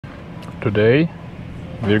Today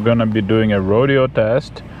we're gonna be doing a rodeo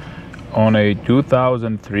test on a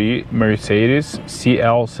 2003 Mercedes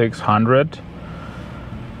CL600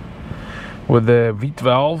 with a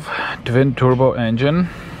V12 twin turbo engine.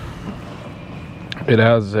 It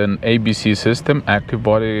has an ABC system, active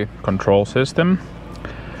body control system,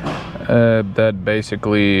 that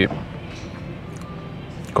basically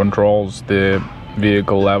controls the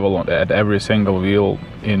vehicle level at every single wheel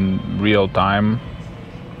in real time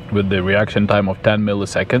with the reaction time of 10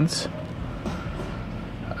 milliseconds.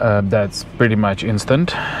 That's pretty much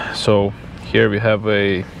instant. So here we have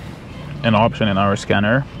an option in our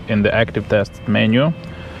scanner in the active test menu.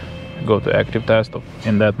 Go to active test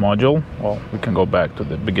in that module. Well, we can go back to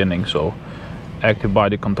the beginning. So active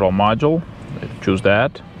body control module, choose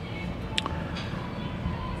that,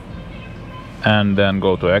 and then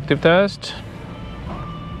go to active test.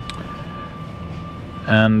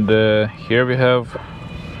 And here we have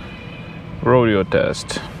rodeo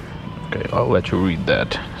test. Okay, I'll let you read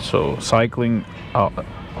that. So cyclically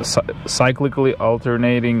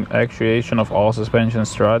alternating actuation of all suspension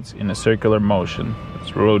struts in a circular motion.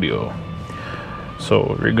 It's rodeo.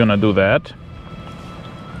 So we're gonna do that,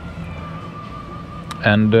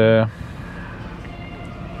 and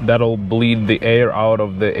that'll bleed the air out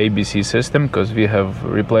of the ABC system because we have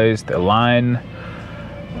replaced a line,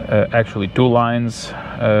 actually two lines.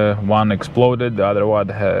 One exploded, the other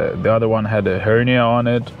one had a hernia on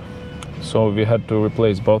it, so we had to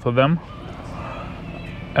replace both of them,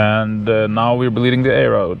 and now we're bleeding the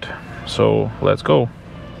air out. So let's go.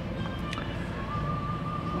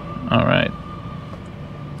 All right,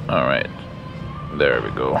 there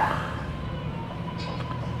we go.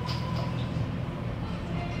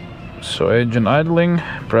 So engine idling,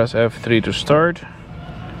 press F3 to start,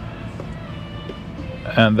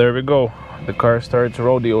 and there we go. The car starts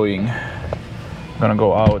rodeoing. I'm gonna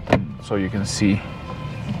go out so you can see.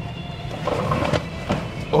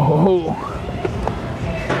 Oh,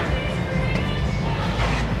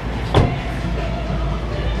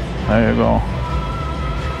 there you go.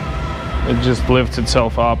 It just lifts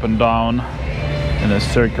itself up and down in a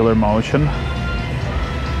circular motion.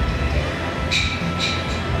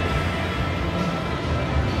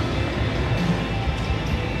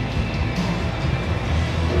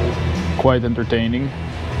 Quite entertaining.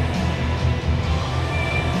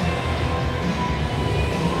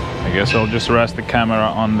 I guess I'll just rest the camera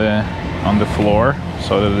on the floor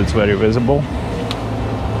so that it's very visible.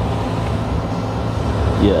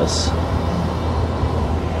 Yes.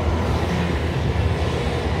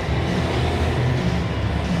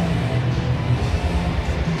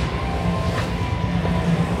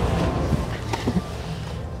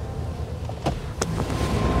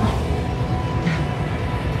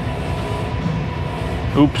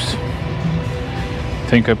 Oops, I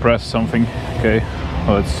think I pressed something. Okay,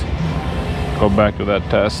 let's go back to that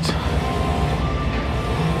test.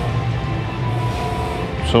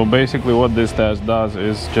 So basically what this test does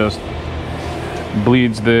is just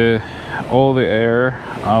bleeds all the air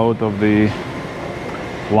out of the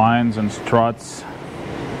lines and struts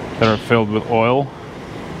that are filled with oil.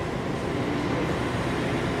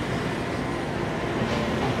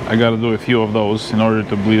 I gotta do a few of those in order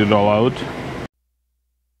to bleed it all out.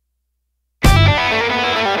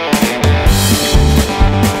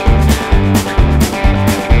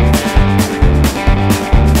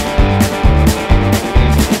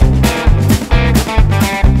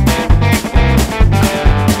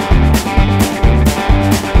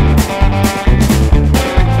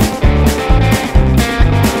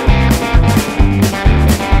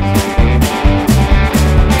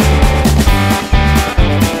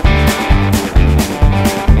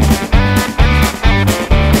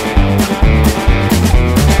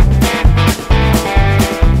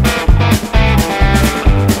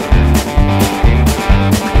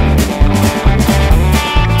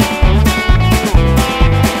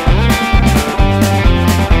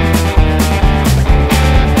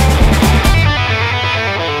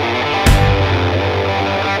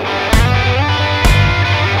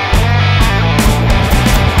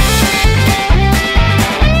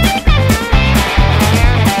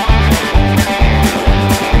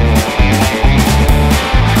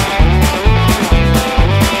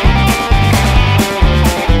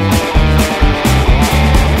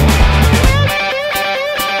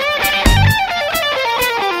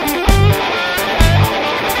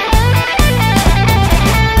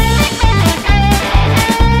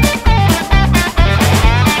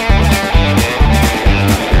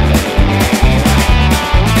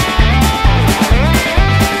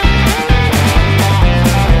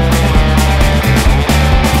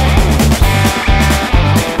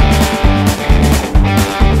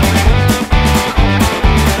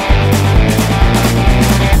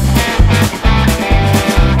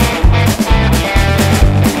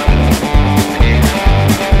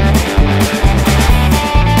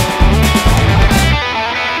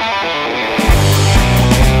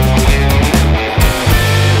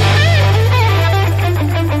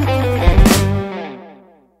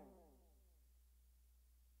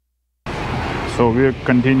 So we're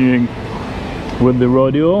continuing with the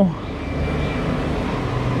RODEO.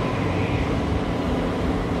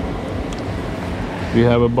 We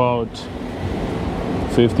have about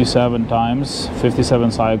 57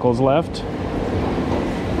 cycles left.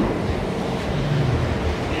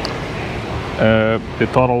 The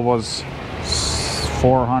total was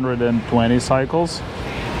 420 cycles.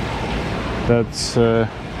 That's a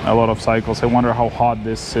lot of cycles. I wonder how hot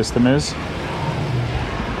this system is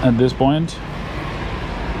at this point.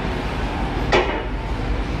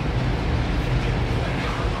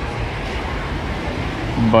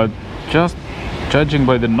 But just judging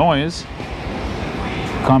by the noise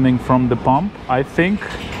coming from the pump, I think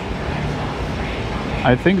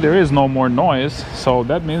there is no more noise, so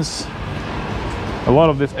that means a lot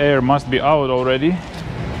of this air must be out already.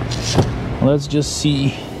 Let's just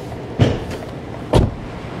see.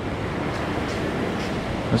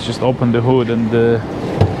 Let's just open the hood and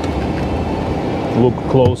look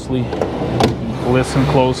closely, listen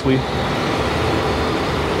closely.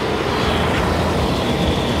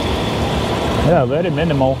 Yeah, very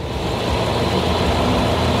minimal.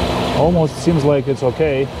 Almost seems like it's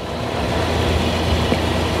okay.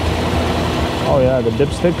 Oh yeah, the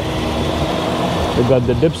dipstick. We got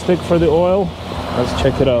the dipstick for the oil. Let's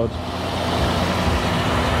check it out.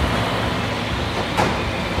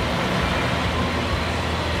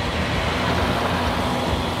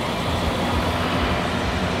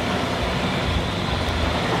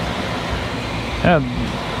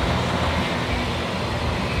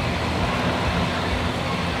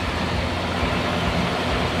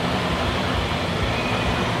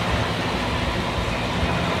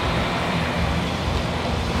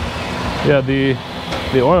 Yeah, the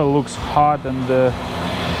oil looks hot and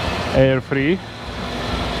air free.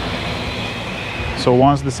 So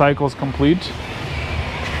once the cycle is complete,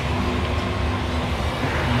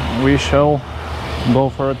 we shall go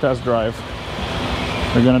for a test drive.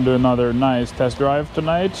 We're gonna do another nice test drive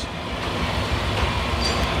tonight.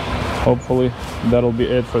 Hopefully that'll be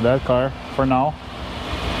it for that car for now.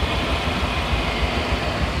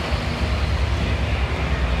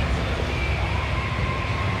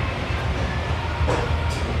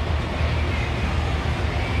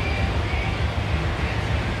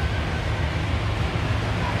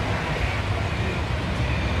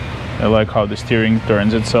 I like how the steering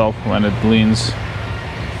turns itself when it leans.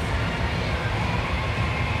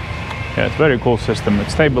 Yeah, it's a very cool system. It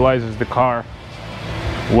stabilizes the car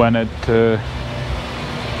when it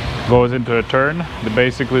goes into a turn.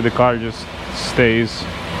 Basically the car just stays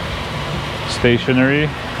stationary,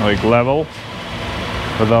 like level,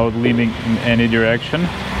 without leaning in any direction.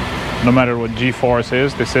 No matter what G-force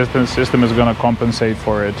is, the system is going to compensate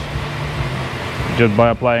for it just by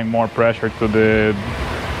applying more pressure to the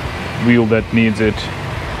wheel that needs it,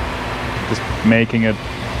 just making it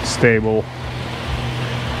stable.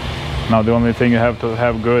 Now the only thing you have to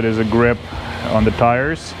have good is a grip on the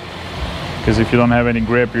tires, because if you don't have any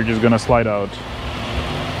grip, you're just gonna slide out,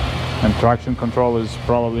 and traction control is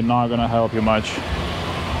probably not gonna help you much.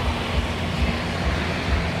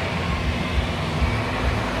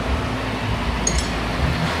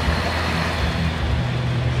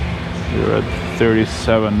 We're at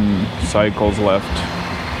 37 cycles left.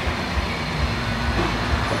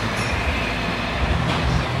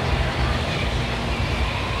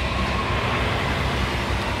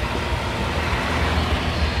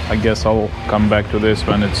 I guess I'll come back to this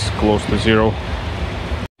when it's close to zero.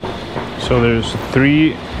 So there's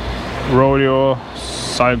 3 RODEO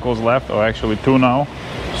cycles left, or actually 2 now.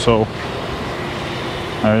 So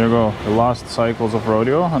there you go, the last cycles of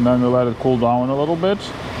RODEO, and then we let it cool down a little bit,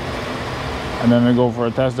 and then we go for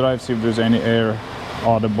a test drive, see if there's any air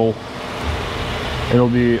audible. It'll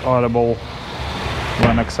be audible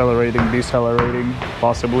when accelerating, decelerating,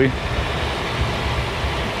 possibly.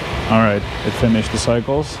 Alright, it finished the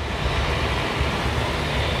cycles.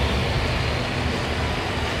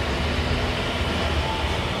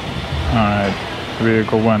 Alright,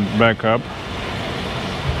 vehicle went back up.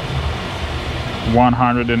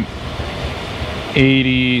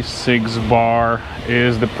 186 bar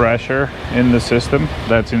is the pressure in the system.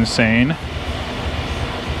 That's insane.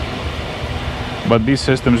 But these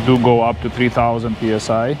systems do go up to 3000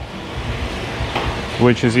 psi.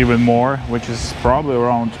 Which is even more, which is probably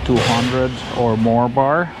around 200 or more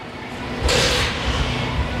bar.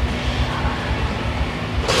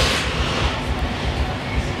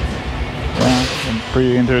 Yeah, a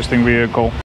pretty interesting vehicle.